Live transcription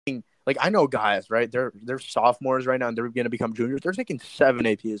like I know guys, right? They're sophomores right now, and they're going to become juniors. They're taking 7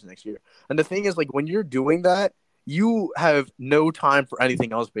 APs next year. And the thing is, like when you're doing that, you have no time for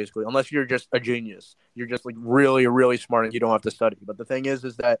anything else basically, unless you're just a genius. You're just like really, really smart, and you don't have to study. But the thing is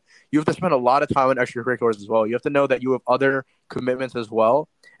that you have to spend a lot of time on extracurriculars as well. You have to know that you have other commitments as well.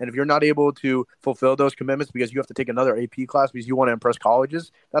 And if you're not able to fulfill those commitments because you have to take another AP class because you want to impress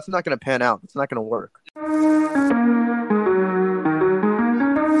colleges, that's not going to pan out. It's not going to work.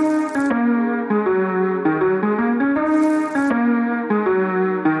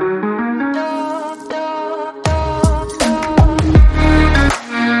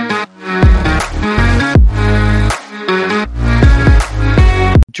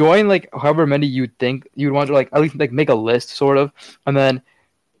 Join like however many you think you'd want to, like at least like make a list sort of, and then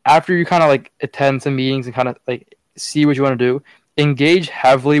after you kind of like attend some meetings and kind of like see what you want to do, engage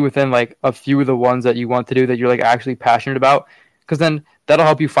heavily within like a few of the ones that you want to do that you're like actually passionate about, because then that'll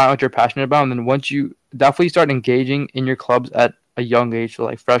help you find what you're passionate about. And then once you definitely start engaging in your clubs at a young age, so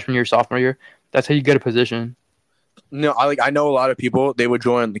like freshman year, sophomore year, that's how you get a position. No, I know a lot of people, they would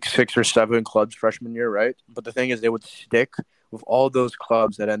join like 6 or 7 clubs freshman year, right? But the thing is, they would stick with all those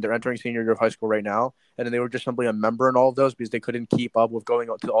clubs that they're entering senior year of high school right now, and then they were just simply a member in all of those because they couldn't keep up with going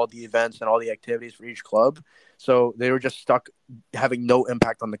to all the events and all the activities for each club. So they were just stuck having no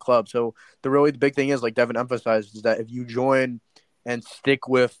impact on the club. So the big thing is, like Devin emphasized, is that if you join and stick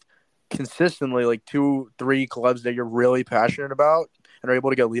with consistently like 2-3 clubs that you're really passionate about and are able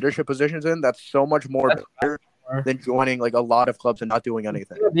to get leadership positions in, that's so much more better than joining like a lot of clubs and not doing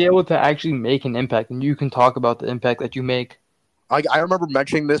anything. You'll be able to actually make an impact, and you can talk about the impact that you make. I remember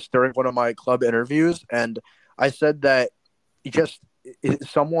mentioning this during one of my club interviews, and I said that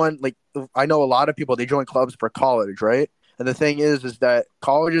someone like, I know a lot of people, they join clubs for college, right? And the thing is that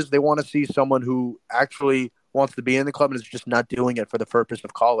colleges, they want to see someone who actually wants to be in the club and is just not doing it for the purpose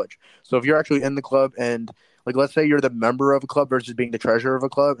of college. So if you're actually in the club and like, let's say you're the member of a club versus being the treasurer of a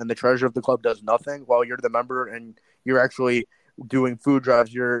club, and the treasurer of the club does nothing while you're the member and you're actually doing food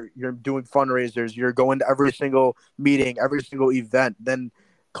drives, you're doing fundraisers, you're going to every single meeting, every single event, then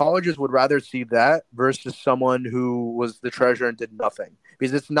colleges would rather see that versus someone who was the treasurer and did nothing.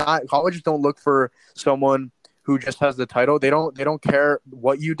 Because it's not, colleges don't look for someone who just has the title. They don't care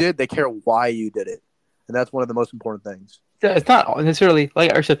what you did, they care why you did it. And that's one of the most important things. Yeah, it's not necessarily,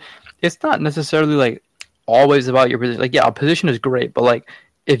 like I said, it's not necessarily like always about your position. Like, yeah, a position is great, but like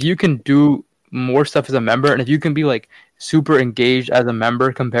if you can do more stuff as a member, and if you can be like super engaged as a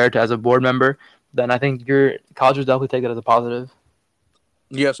member compared to as a board member, then I think your college will definitely take that as a positive.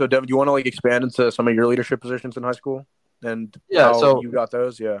 Yeah. So Devin, do you want to like expand into some of your leadership positions in high school and Yeah, how so you got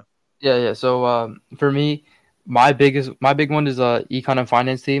those? Yeah. yeah. So for me, my big one is econ and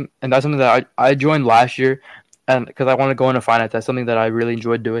finance team, and that's something that I joined last year, and because I want to go into finance, that's something that I really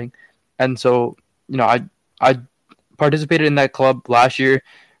enjoyed doing, and so I participated in that club last year.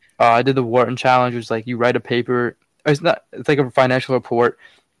 I did the Wharton Challenge, which is like you write a paper. It's like a financial report.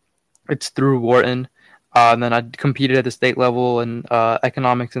 It's through Wharton. And then I competed at the state level in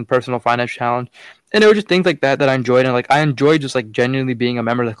economics and personal finance challenge. And it was just things like that I enjoyed. And like I enjoyed just like genuinely being a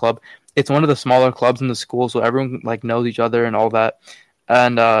member of the club. It's one of the smaller clubs in the school, so everyone like knows each other and all that.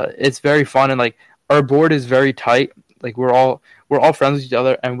 And it's very fun. And like our board is very tight. Like we're all friends with each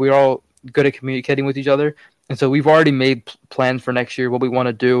other, and we're all good at communicating with each other. And so we've already made plans for next year, what we want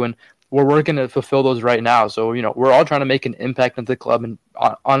to do, and we're working to fulfill those right now. So, we're all trying to make an impact on the club and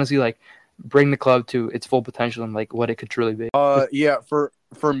honestly, like, bring the club to its full potential and, like, what it could truly be. Yeah,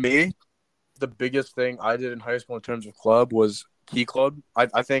 for me, the biggest thing I did in high school in terms of club was Key Club.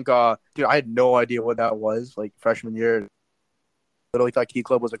 I think, dude, I had no idea what that was, like, freshman year. Literally thought Key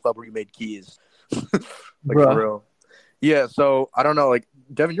Club was a club where you made keys. Like, for real. Yeah, so, I don't know, like,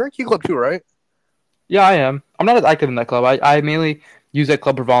 Devin, you're in Key Club too, right? Yeah, I am. I'm not as active in that club. I mainly use that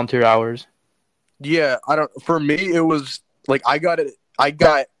club for volunteer hours. Yeah, for me, it was like I got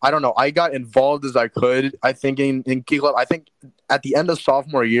involved as I could. I think in Key Club, I think at the end of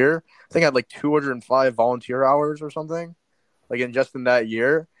sophomore year, I think I had like 205 volunteer hours or something, like in that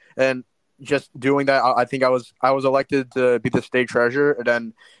year. And just doing that, I think I was elected to be the state treasurer. And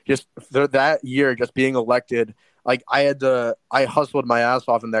then just that year, just being elected, like I hustled my ass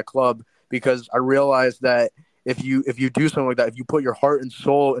off in that club because I realized that if you do something like that, if you put your heart and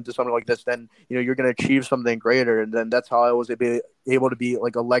soul into something like this, then you're going to achieve something greater. And then that's how I was able to be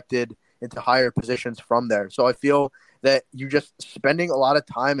like elected into higher positions from there. So I feel that you just spending a lot of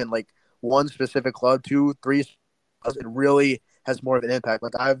time in like one specific club, 2, 3, it really has more of an impact.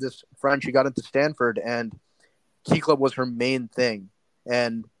 Like I have this friend, she got into Stanford, and Key Club was her main thing.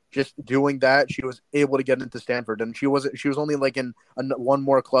 And just doing that, she was able to get into Stanford, and she was only like in one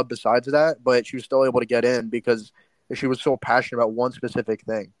more club besides that, but she was still able to get in because she was so passionate about one specific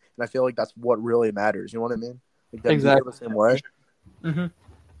thing. And I feel like that's what really matters. You know what I mean? Like that, Exactly. the same way.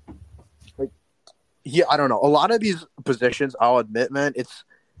 Mm-hmm. Like, yeah, I don't know. A lot of these positions, I'll admit, man, it's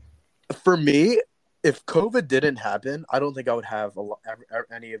for me. If COVID didn't happen, I don't think I would have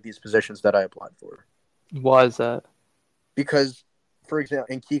any of these positions that I applied for. Why is that? Because, for example,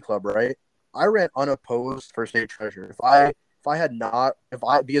 in Key Club, right, I ran unopposed for state treasurer. If I had not, if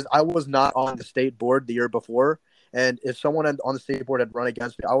I because I was not on the state board the year before, and if someone on the state board had run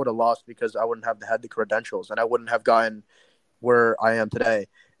against me, I would have lost because I wouldn't have had the credentials, and I wouldn't have gotten where I am today.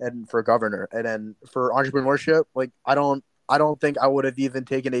 And for governor, and then for entrepreneurship, like I don't think I would have even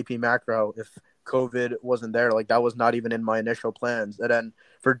taken AP Macro if COVID wasn't there. Like that was not even in my initial plans. And then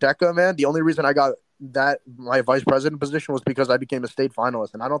for DECA, man, the only reason I got that my vice president position was because I became a state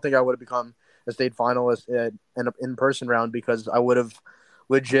finalist, and I don't think I would have become a state finalist in an in-person round because I would have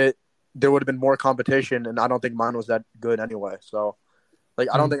legit there would have been more competition, and I don't think mine was that good anyway. So, like,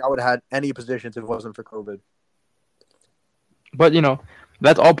 I don't think I would have had any positions if it wasn't for COVID. But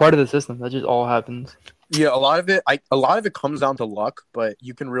that's all part of the system. That just all happens. Yeah, a lot of it comes down to luck, but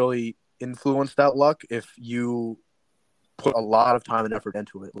you can really influence that luck if you put a lot of time and effort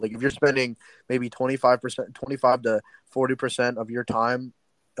into it. Like if you're spending maybe 25 to 40% of your time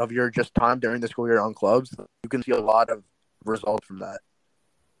during the school year on clubs, you can see a lot of results from that.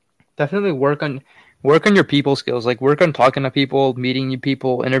 Definitely work on your people skills. Like work on talking to people, meeting new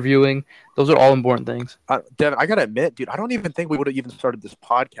people, interviewing. Those are all important things. Devin, I gotta admit, dude, I don't even think we would have even started this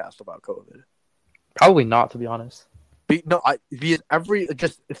podcast about COVID. Probably not, to be honest. I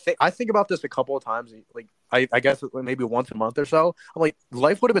think about this a couple of times. Like I guess maybe once a month or so. I'm like,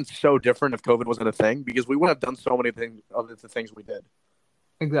 life would have been so different if COVID wasn't a thing because we would have done so many things of the things we did.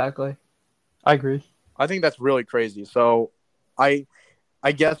 Exactly, I agree. I think that's really crazy. So,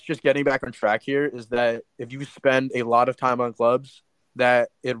 I guess just getting back on track here is that if you spend a lot of time on clubs, that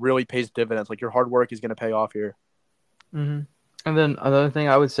it really pays dividends. Like your hard work is going to pay off here. Mm-hmm. And then another thing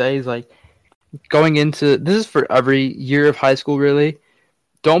I would say is like going into this is for every year of high school. Really,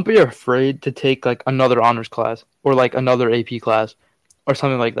 don't be afraid to take like another honors class or like another AP class or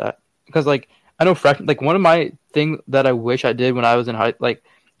something like that. Because like I know like one of my things that I wish I did when I was in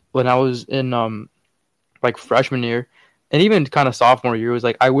when I was in like freshman year. And even kind of sophomore year was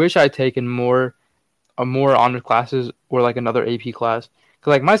like I wish I'd taken more honors classes or like another AP class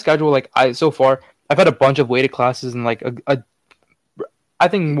because like my schedule like so far I've had a bunch of weighted classes and like I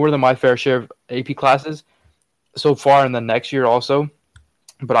think more than my fair share of AP classes so far in the next year also.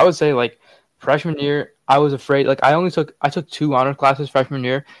 But I would say like freshman year I was afraid like I took 2 honors classes freshman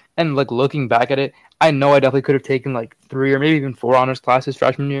year and like looking back at it I know I definitely could have taken like 3 or maybe even 4 honors classes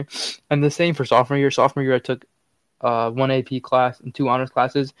freshman year and the same for sophomore year. Sophomore year I took 1 AP class and 2 honors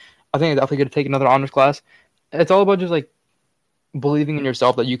classes. I think I definitely could take another honors class. It's all about just like believing in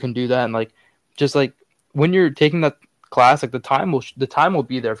yourself that you can do that, and like just like when you're taking that class, like the time will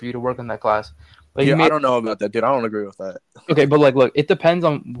be there for you to work in that class. Like I don't know about that, dude. I don't agree with that. Okay, but like look, it depends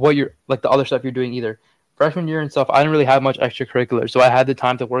on what you're like the other stuff you're doing. Either freshman year and stuff, I didn't really have much extracurricular, so I had the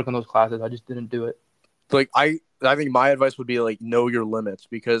time to work on those classes. I just didn't do it. Like I think my advice would be like know your limits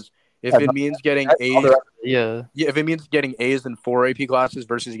because if it means getting A's, if it means getting A's in 4 AP classes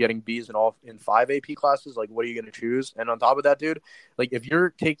versus getting B's in 5 AP classes, like what are you gonna choose? And on top of that, dude, like if you're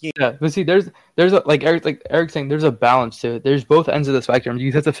taking but see, there's a like Eric's saying, there's a balance to it. There's both ends of the spectrum.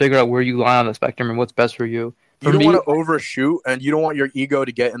 You have to figure out where you lie on the spectrum and what's best for you. You don't want to overshoot, and you don't want your ego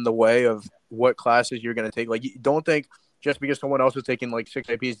to get in the way of what classes you're gonna take. Like you don't think just because someone else is taking like 6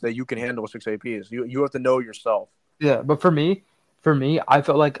 APs that you can handle 6 APs. You have to know yourself. Yeah, but for me, I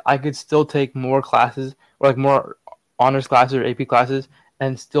felt like I could still take more classes or like more honors classes or AP classes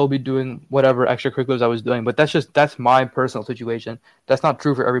and still be doing whatever extracurriculars I was doing. But that's my personal situation. That's not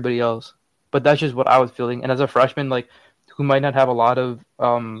true for everybody else. But that's just what I was feeling. And as a freshman, like who might not have a lot of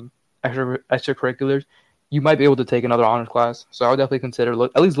extracurriculars, you might be able to take another honors class. So I would definitely consider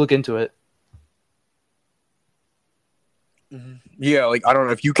at least look into it. Mm-hmm. Yeah, like I don't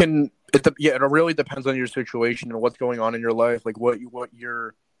know if you can. It really depends on your situation and what's going on in your life, like what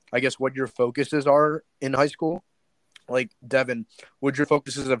your focuses are in high school. Like Devin, would your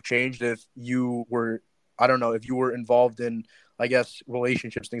focuses have changed if you were, I don't know, if you were involved in, I guess,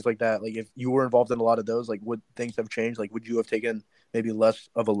 relationships, things like that? Like if you were involved in a lot of those, like would things have changed? Like would you have taken maybe less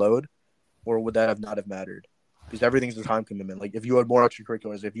of a load, or would that not have mattered? Because everything's a time commitment. Like if you had more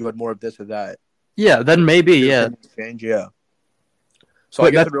extracurriculars, if you had more of this or that. Yeah, then maybe, yeah. Change, yeah. So I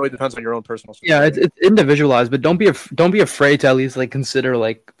guess it really depends on your own personal story. Yeah, it's individualized, but don't be afraid to at least like consider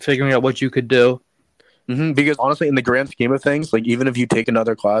like figuring out what you could do. Because honestly, in the grand scheme of things, like even if you take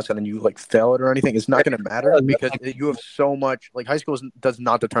another class and then you like fail it or anything, it's not going to matter because you have so much. Like high school does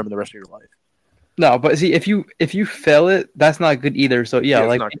not determine the rest of your life. No, but see, if you fail it, that's not good either. So yeah,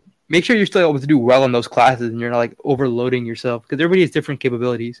 like make sure you're still able to do well in those classes and you're not like overloading yourself because everybody has different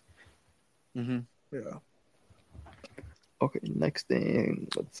capabilities. Yeah. Okay, next thing.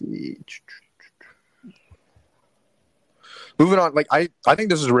 Let's see. Moving on, like I think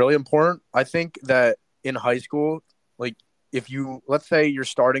this is really important. I think that in high school, like if you let's say you're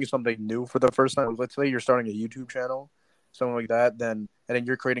starting something new for the first time, let's say you're starting a YouTube channel, something like that, then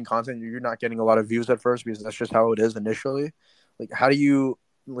you're creating content, you're not getting a lot of views at first because that's just how it is initially. Like how do you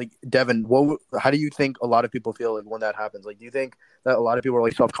like Devin, how do you think a lot of people feel like when that happens? Like do you think that a lot of people are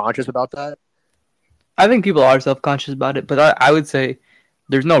like self-conscious about that? I think people are self-conscious about it, but I would say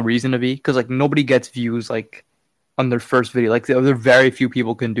there's no reason to be because like nobody gets views like on their first video. Like there are very few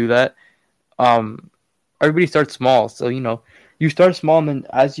people can do that. Everybody starts small, so you start small, and then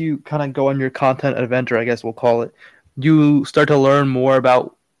as you kind of go on your content adventure, I guess we'll call it, you start to learn more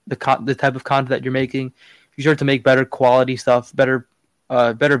about the type of content that you're making. You start to make better quality stuff, better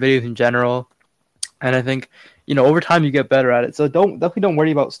videos in general, and I think over time you get better at it. So definitely don't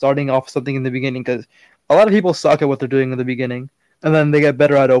worry about starting off something in the beginning because a lot of people suck at what they're doing in the beginning, and then they get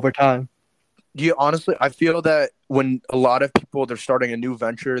better at it over time. Honestly, I feel that when a lot of people they're starting a new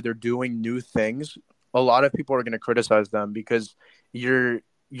venture, they're doing new things, a lot of people are going to criticize them because you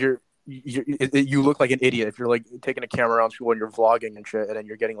look like an idiot if you're like taking a camera around school and you're vlogging and shit, and then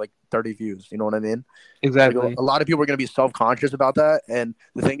you're getting like 30 views. You know what I mean? Exactly. Like, a lot of people are going to be self-conscious about that, and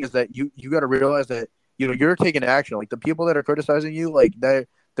the thing is that you got to realize that you're taking action. Like the people that are criticizing you, like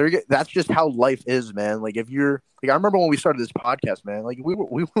that's just how life is, man. Like if you're like, I remember when we started this podcast, man. Like we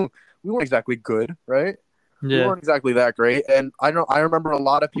weren't exactly good, right? Yeah. We weren't exactly that great, and I remember a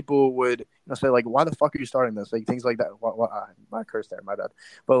lot of people would say like, "Why the fuck are you starting this?" Like things like that. I cursed there, my bad.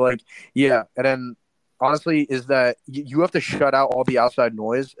 But like, yeah, and then honestly, is that you have to shut out all the outside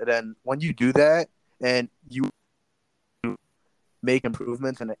noise, and then when you do that, and you make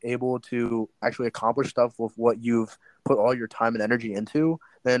improvements and able to actually accomplish stuff with what you've put all your time and energy into,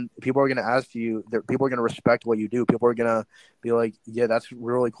 then people are going to ask you, people are going to respect what you do. People are going to be like, yeah, that's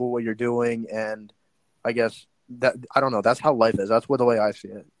really cool what you're doing. And I guess that, I don't know, that's how life is. That's the way I see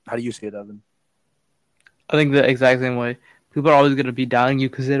it. How do you see it, Evan? I think the exact same way. People are always going to be doubting you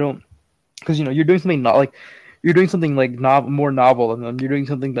because you're doing something more novel than them. You're doing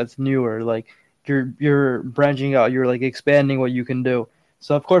something that's newer. Like you're branching out. You're like expanding what you can do.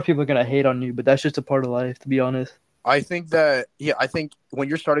 So of course people are gonna hate on you, but that's just a part of life, to be honest. I think when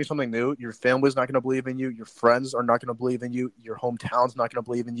you're starting something new, your family's not going to believe in you, your friends are not going to believe in you, your hometown's not going to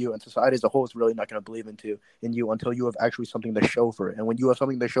believe in you, and society as a whole is really not going to believe in you until you have actually something to show for it. And when you have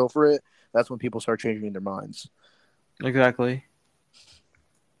something to show for it, that's when people start changing their minds. Exactly.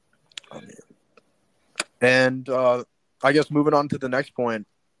 And I guess moving on to the next point,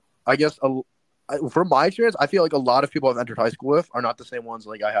 I guess from my experience, I feel like a lot of people I've entered high school with are not the same ones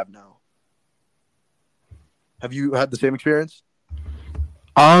like I have now. Have you had the same experience?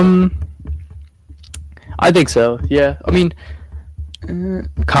 I think so. Yeah. I mean,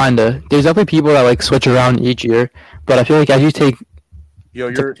 kinda. There's definitely people that like switch around each year, but I feel like as you take. Yo,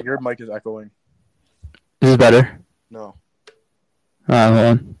 your mic is echoing. Is this better? No. Hold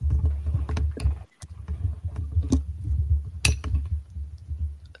on.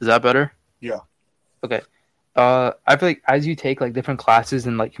 Is that better? Yeah. Okay. I feel like as you take like different classes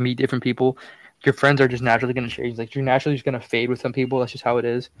and like meet different people, your friends are just naturally going to change. Like you're naturally just going to fade with some people. That's just how it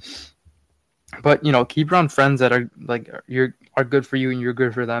is. But keep around friends that are like are good for you and you're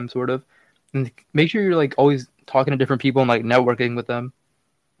good for them, sort of. And make sure you're like always talking to different people and like networking with them.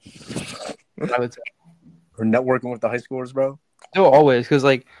 I would say. Or networking with the high schoolers, bro. No, always, because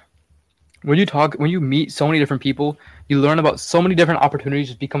like when you meet so many different people, you learn about so many different opportunities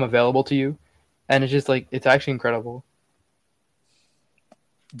just become available to you, and it's just like it's actually incredible.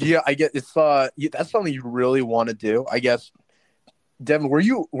 Yeah, I get it's that's something you really want to do. I guess, Devin, were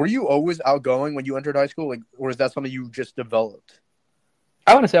you always outgoing when you entered high school, like, or is that something you just developed?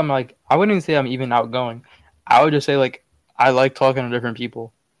 I wouldn't even say I'm even outgoing. I would just say like I like talking to different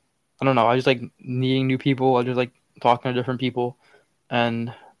people. I don't know. I just like meeting new people. I just like talking to different people,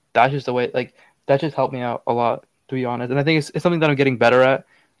 and that's just the way. Like that just helped me out a lot, to be honest. And I think it's something that I'm getting better at,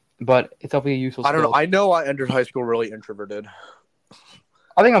 but it's definitely a useful skill. I don't know. I know I entered high school really introverted.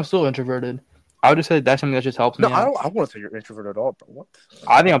 I think I'm still introverted. I would just say that's something that just helps me. No, I wouldn't say you're introverted at all, bro. What?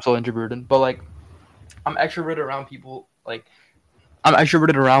 I think I'm still introverted, but like I'm extroverted around people. Like I'm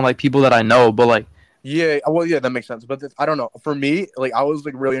extroverted around like people that I know, but like Yeah, well, yeah, that makes sense. But I don't know. For me, like I was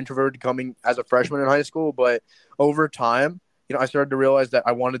like really introverted coming as a freshman in high school, but over time, I started to realize that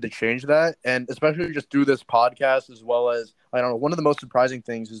I wanted to change that, and especially just through this podcast, as well as I don't know. One of the most surprising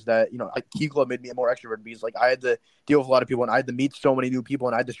things is that like Key Club made me a more extrovert because like I had to deal with a lot of people, and I had to meet so many new people,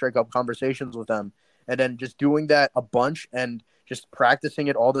 and I had to strike up conversations with them, and then just doing that a bunch and just practicing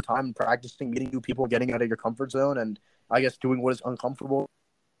it all the time, practicing meeting new people, getting out of your comfort zone, and I guess doing what is uncomfortable,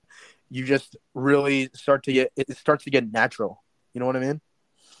 you just really start to get it starts to get natural. You know what I mean?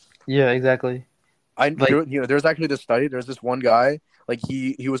 yeah, exactly. Like There's actually this study. There's this one guy, like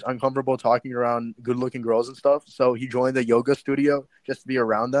he was uncomfortable talking around good looking girls and stuff, so he joined the yoga studio just to be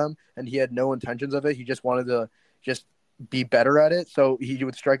around them, and he had no intentions of it. He just wanted to just be better at it. So he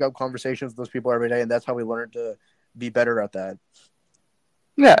would strike up conversations with those people every day, and that's how we learned to be better at that.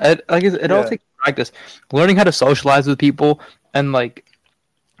 yeah, it all Yeah. takes practice. Learning how to socialize with people and like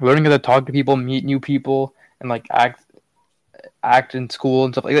learning how to talk to people, meet new people, and like act in school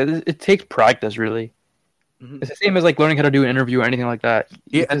and stuff like that. It takes practice, really. Mhm. It's the same as like learning how to do an interview or anything like that.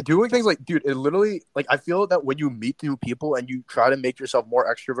 Yeah, and doing things like, dude, it literally, like, I feel that when you meet new people and you try to make yourself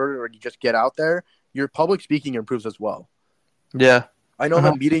more extroverted or you just get out there, your public speaking improves as well. Yeah. I know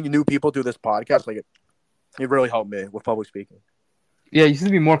that meeting new people through this podcast, like, it really helped me with public speaking. Yeah, you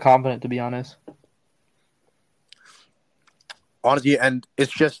should be more confident, to be honest. Honestly, and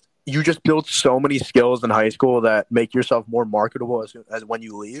it's just, you just build so many skills in high school that make yourself more marketable as when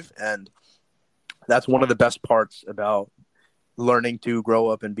you leave. And that's one of the best parts about learning to grow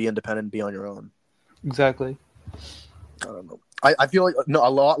up and be independent and be on your own. Exactly. I don't know. I feel like a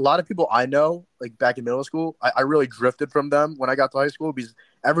lot of people I know, like back in middle school, I really drifted from them when I got to high school because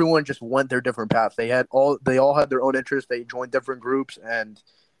everyone just went their different paths. They all had their own interests. They joined different groups and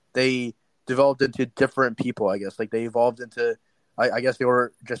they developed into different people. I guess like they evolved into. I guess they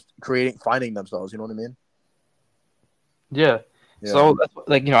were just finding themselves. You know what I mean? Yeah. Yeah. So that's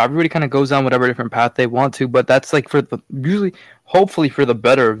like everybody kind of goes down whatever different path they want to, but that's like for the usually, hopefully for the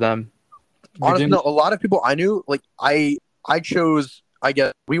better of them. Honestly, no, a lot of people I knew, like I chose. I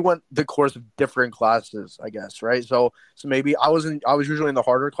guess we went the course of different classes. I guess right. So maybe I was usually in the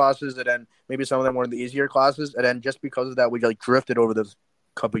harder classes, and then maybe some of them were in the easier classes, and then just because of that, we like drifted over this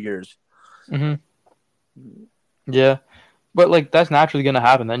couple years. Mm-hmm. Yeah, but like that's naturally gonna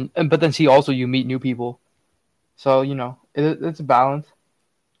happen. But then see also you meet new people, so it's a balance.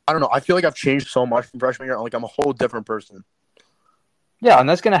 I don't know. I feel like I've changed so much from freshman year. Like I'm a whole different person. Yeah, and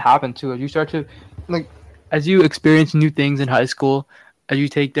that's gonna happen too as you start to as you experience new things in high school, as you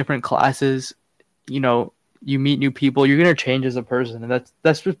take different classes, you meet new people, you're gonna change as a person, and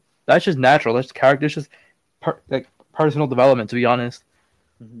that's just natural. That's character. It's just like personal development, to be honest.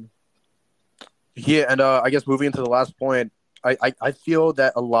 Mm-hmm. Yeah, and I guess moving into the last point, I feel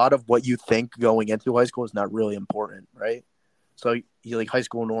that a lot of what you think going into high school is not really important, right? So you like high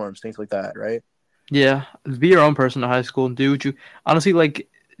school norms, things like that, right? Yeah, be your own person in high school and do what you honestly like.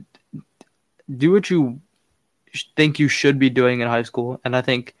 Do what you think you should be doing in high school, and I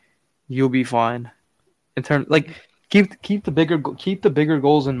think you'll be fine. In terms keep the bigger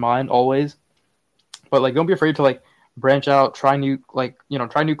goals in mind always, but like don't be afraid to like branch out, try new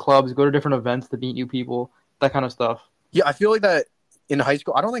clubs, go to different events to meet new people, that kind of stuff. Yeah, I feel like that in high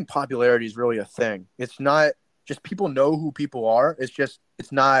school. I don't think popularity is really a thing. It's not just people know who people are. It's just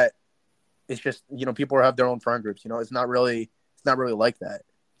people have their own friend groups. It's not really like that.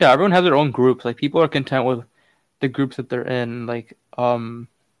 Yeah, everyone has their own groups. Like people are content with the groups that they're in. Like you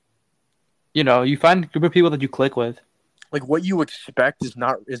find a group of people that you click with. Like what you expect is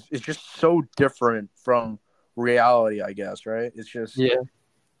just so different from reality, I guess, right? It's just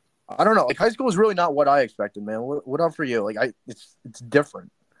I don't know. Like high school is really not what I expected, man. What up for you? Like it's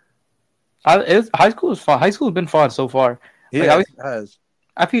different. High school is fun. High school has been fun so far. Yeah, it has.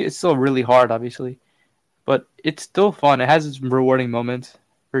 I feel it's still really hard, obviously, but it's still fun. It has its rewarding moments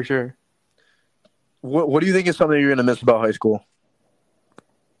for sure. What do you think is something you're gonna miss about high school?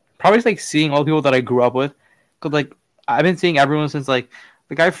 Probably just, like seeing all the people that I grew up with, cause like I've been seeing everyone since like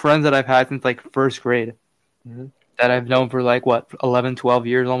I have friends that I've had since like first grade. Mm-hmm. That I've known for like 11, 12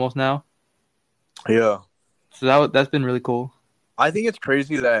 years almost now. Yeah. So that's been really cool. I think it's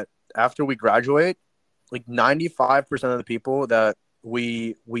crazy that after we graduate, like 95% of the people that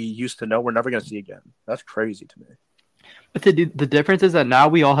we used to know we're never going to see again. That's crazy to me. But the difference is that now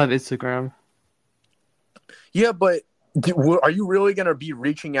we all have Instagram. Yeah, but are you really going to be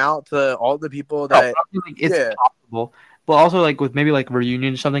reaching out to all the people that... it's possible. But also like with maybe like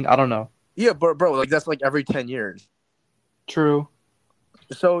reunion or something, I don't know. Yeah, but bro, like that's like every 10 years. True.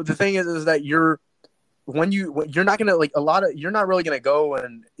 So the thing is that you're not gonna like a lot of you're not really gonna go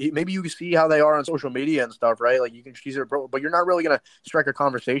and maybe you can see how they are on social media and stuff, right? Like you can see their but you're not really gonna strike a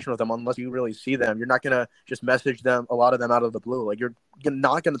conversation with them unless you really see them. You're not gonna just message them a lot of them out of the blue. Like you're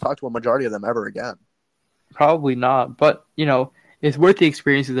not gonna talk to a majority of them ever again. Probably not, but it's worth the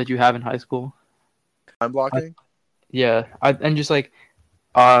experiences that you have in high school. Time blocking. And just like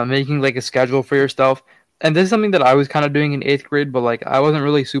making like a schedule for yourself. And this is something that I was kind of doing in eighth grade, but like I wasn't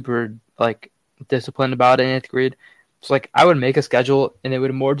really super like disciplined about it in eighth grade. So like I would make a schedule, and it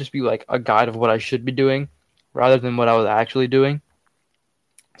would more just be like a guide of what I should be doing, rather than what I was actually doing.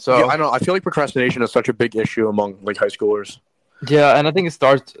 So yeah, I don't know. I feel like procrastination is such a big issue among like high schoolers. Yeah, and I think it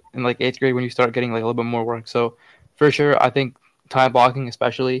starts in like eighth grade when you start getting like a little bit more work. So for sure, I think time blocking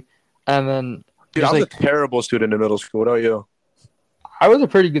especially, and then Dude, I was a terrible student in middle school. What about you? I was a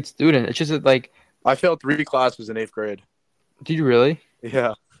pretty good student. It's just that, like I failed 3 classes in 8th grade. Did you really?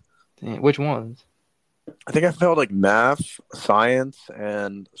 Yeah. Dang, which ones? I think I failed like math, science,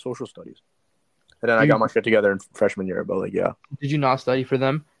 and social studies. And then I got my shit together in freshman year. But like, yeah. Did you not study for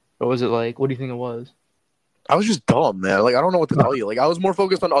them, or was it like? What do you think it was? I was just dumb, man. Like I don't know what to tell you. Like I was more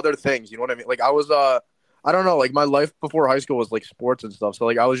focused on other things. You know what I mean? Like I was I don't know. Like my life before high school was like sports and stuff. So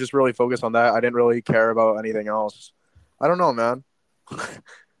like I was just really focused on that. I didn't really care about anything else. I don't know, man.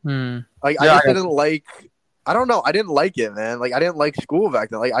 Like I just didn't like. I don't know. I didn't like it, man. Like I didn't like school back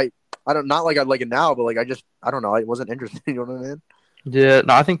then. Like I don't not like I like it now, but like I don't know. It wasn't interesting. You know what I mean? Yeah.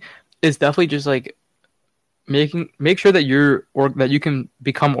 No, I think it's definitely just like make sure that that you can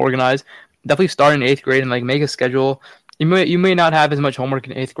become organized. Definitely start in eighth grade and like make a schedule. You may not have as much homework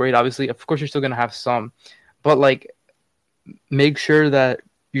in eighth grade, obviously. Of course, you're still gonna have some, but like make sure that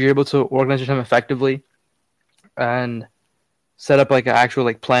you're able to organize your time effectively and set up like an actual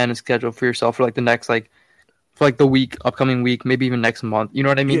like plan and schedule for yourself for like the next like for like the upcoming week, maybe even next month. You know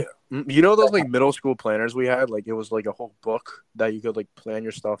what I mean? Yeah. You know those like middle school planners we had? Like it was like a whole book that you could like plan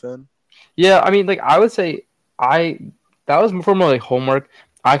your stuff in. Yeah, I mean, like I would say that was more like homework.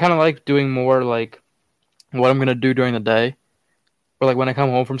 I kind of like doing more like what I'm gonna do during the day, or like when I come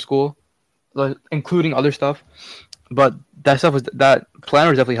home from school, like including other stuff. But that planner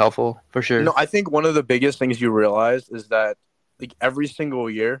was definitely helpful for sure. I think one of the biggest things you realize is that like every single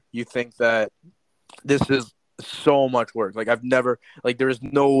year you think that this is so much work. Like I've never like there's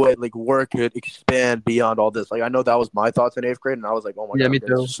no way like work could expand beyond all this. Like I know that was my thoughts in 8th grade, and I was like, oh my god,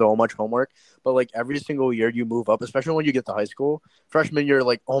 there's so much homework. But like every single year you move up, especially when you get to high school. Freshman year,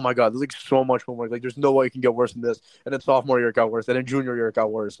 like oh my god, there's like so much homework. Like there's no way it can get worse than this. And then sophomore year it got worse, and then junior year it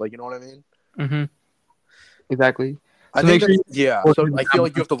got worse. Like you know what I mean? Mm-hmm. Exactly. I think So I feel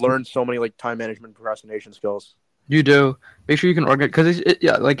like you have to learn so many like time management, procrastination skills. You do. Make sure you can organize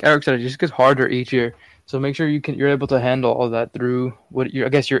because like Eric said, it just gets harder each year. So make sure you're able to handle all that through I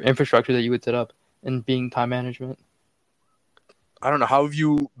guess your infrastructure that you would set up in being time management. I don't know. How have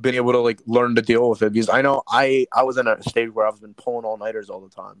you been able to like learn to deal with it? Because I know I was in a stage where I've been pulling all nighters all the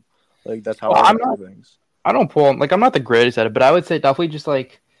time. Like that's how I do things. I don't pull like I'm not the greatest at it, but I would say definitely just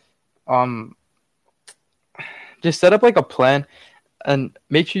like just set up like a plan and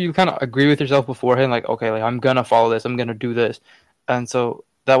make sure you kind of agree with yourself beforehand. Like okay, like I'm gonna follow this. I'm gonna do this, and so.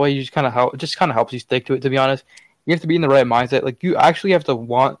 That way, you just kind of helps you stick to it. To be honest, you have to be in the right mindset. Like you actually have to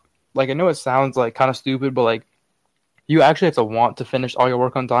want. Like I know it sounds like kind of stupid, but like you actually have to want to finish all your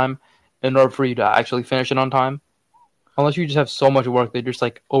work on time in order for you to actually finish it on time. Unless you just have so much work that you're just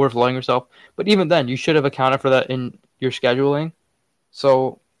like overflowing yourself. But even then, you should have accounted for that in your scheduling.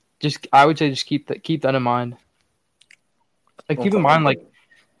 So I would say just keep that in mind. Like keep in mind like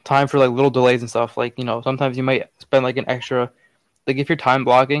time for like little delays and stuff. Like sometimes you might spend like an extra. Like if you're time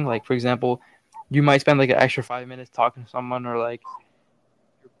blocking, like for example, you might spend like an extra 5 minutes talking to someone, or like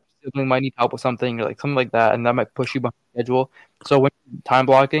your sibling might need help with something, or like something like that, and that might push you behind schedule. So when you're time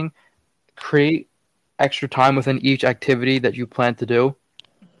blocking, create extra time within each activity that you plan to do,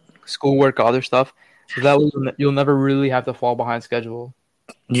 schoolwork, other stuff, so that way you'll never really have to fall behind schedule.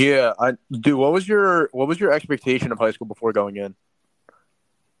 Yeah, what was your expectation of high school before going in?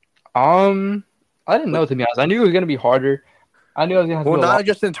 I didn't know, to be honest. I knew it was gonna be harder. I knew I was gonna have to not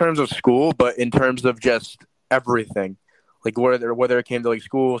just in terms of school, but in terms of just everything, like whether it came to like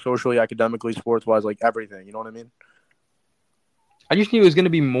school, socially, academically, sports wise, like everything. You know what I mean? I just knew it was gonna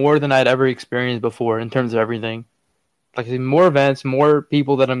be more than I'd ever experienced before in terms of everything. Like more events, more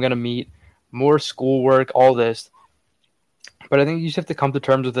people that I'm gonna meet, more schoolwork, all this. But I think you just have to come to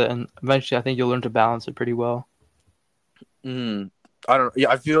terms with it, and eventually, I think you'll learn to balance it pretty well. I don't know. Yeah,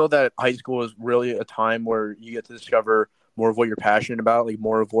 I feel that high school is really a time where you get to discover more of what you're passionate about, like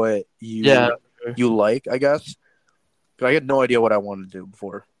more of what you like, I guess. Because I had no idea what I wanted to do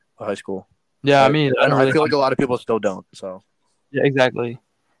before high school. Yeah, I mean, I And don't I really. feel like a lot of people still don't. So Yeah, exactly.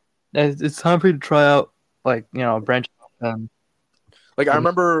 It's time for you to try out, like, branch out and like I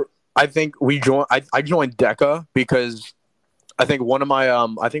remember I think I joined DECA because I think one of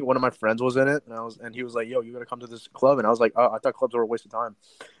my friends was in it, and he was like, "Yo, you gotta come to this club," and I was like, "Oh, I thought clubs were a waste of time,"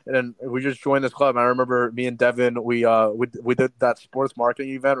 and then we just joined this club. And I remember me and Devin, we did that sports marketing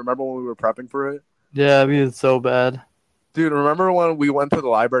event. Remember when we were prepping for it, yeah, I mean, it's so bad. dude? Remember when we went to the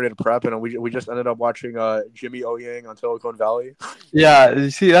library to prep, and we just ended up watching Jimmy O Yang on Silicon Valley? Yeah, you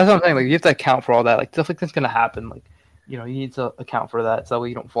see, that's what I'm saying. Like, you have to account for all that. Like, stuff like that's gonna happen. Like, you need to account for that so that way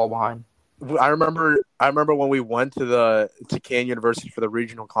you don't fall behind. I remember when we went to Kane University for the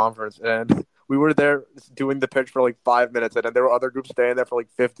regional conference, and we were there doing the pitch for like 5 minutes, and then there were other groups staying there for like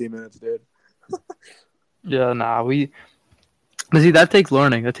 50 minutes, dude. Yeah, nah, but see, that takes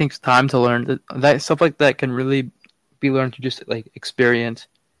learning. That takes time to learn. That stuff like that can really be learned to just like experience.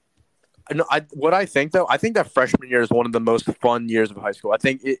 What I think though, I think that freshman year is one of the most fun years of high school. I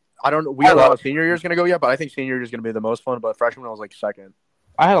think I don't know. We don't know how senior year is gonna go yet, but I think senior year is gonna be the most fun. But freshman was like second.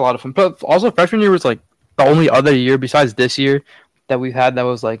 I had a lot of fun, but also freshman year was like the only other year besides this year that we've had that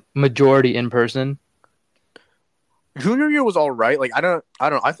was like majority in person. Junior year was all right. Like I don't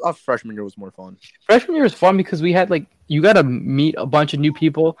know. I thought freshman year was more fun. Freshman year was fun because we had like you got to meet a bunch of new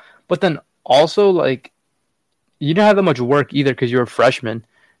people, but then also like you didn't have that much work either because you're a freshman.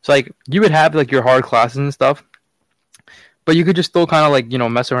 So like you would have like your hard classes and stuff, but you could just still kind of like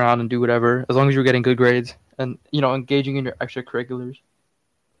mess around and do whatever as long as you're getting good grades and engaging in your extracurriculars.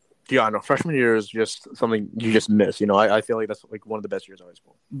 Yeah, I know. Freshman year is just something you just miss. I feel like that's like one of the best years of high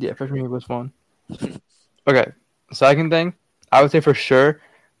school. Yeah, freshman year was fun. Okay, second thing I would say for sure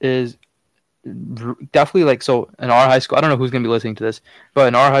is definitely like so in our high school. I don't know who's gonna be listening to this, but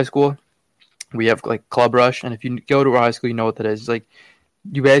in our high school we have like Club Rush, and if you go to our high school, you know what that is. It's like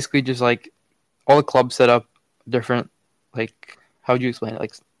you basically just like all the clubs set up different. Like how would you explain it?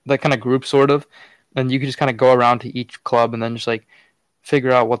 Like that kind of group sort of, and you can just kind of go around to each club and then just like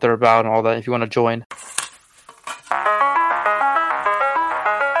figure out what they're about and all that if you want to join.